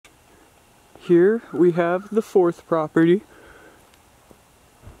here we have the fourth property.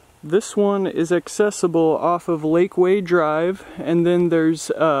 This one is accessible off of Lakeway Drive, and then there's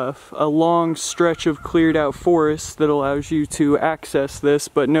a long stretch of cleared out forest that allows you to access this,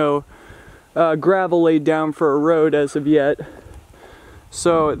 but no gravel laid down for a road as of yet.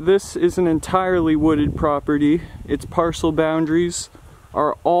 So this is an entirely wooded property. Its parcel boundaries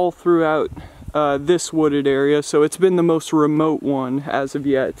are all throughout this wooded area, so it's been the most remote one as of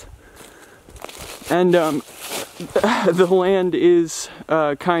yet. And the land is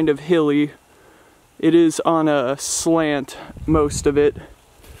kind of hilly. It is on a slant, most of it.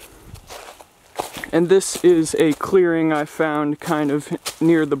 And this is a clearing I found kind of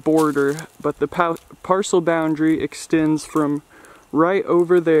near the border, but the parcel boundary extends from right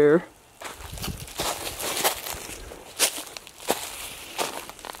over there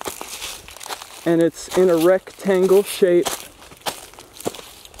and it's in a rectangle shape.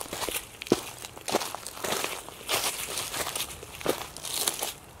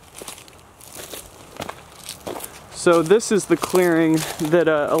 So this is the clearing that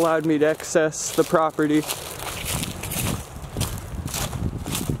allowed me to access the property.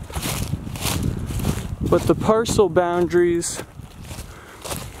 But the parcel boundaries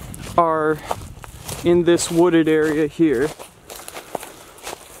are in this wooded area here.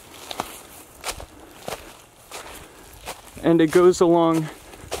 And it goes along,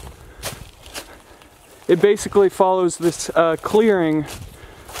 it basically follows this clearing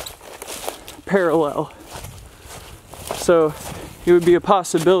parallel. So it would be a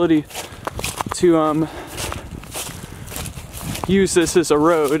possibility to use this as a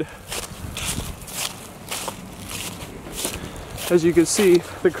road. As you can see,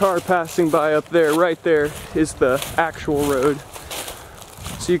 the car passing by up there, right there, is the actual road.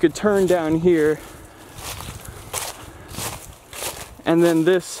 So you could turn down here, and then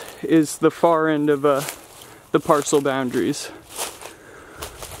this is the far end of the parcel boundaries.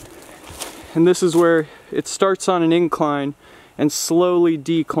 And this is where it starts on an incline and slowly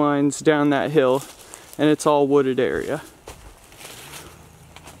declines down that hill, and it's all wooded area.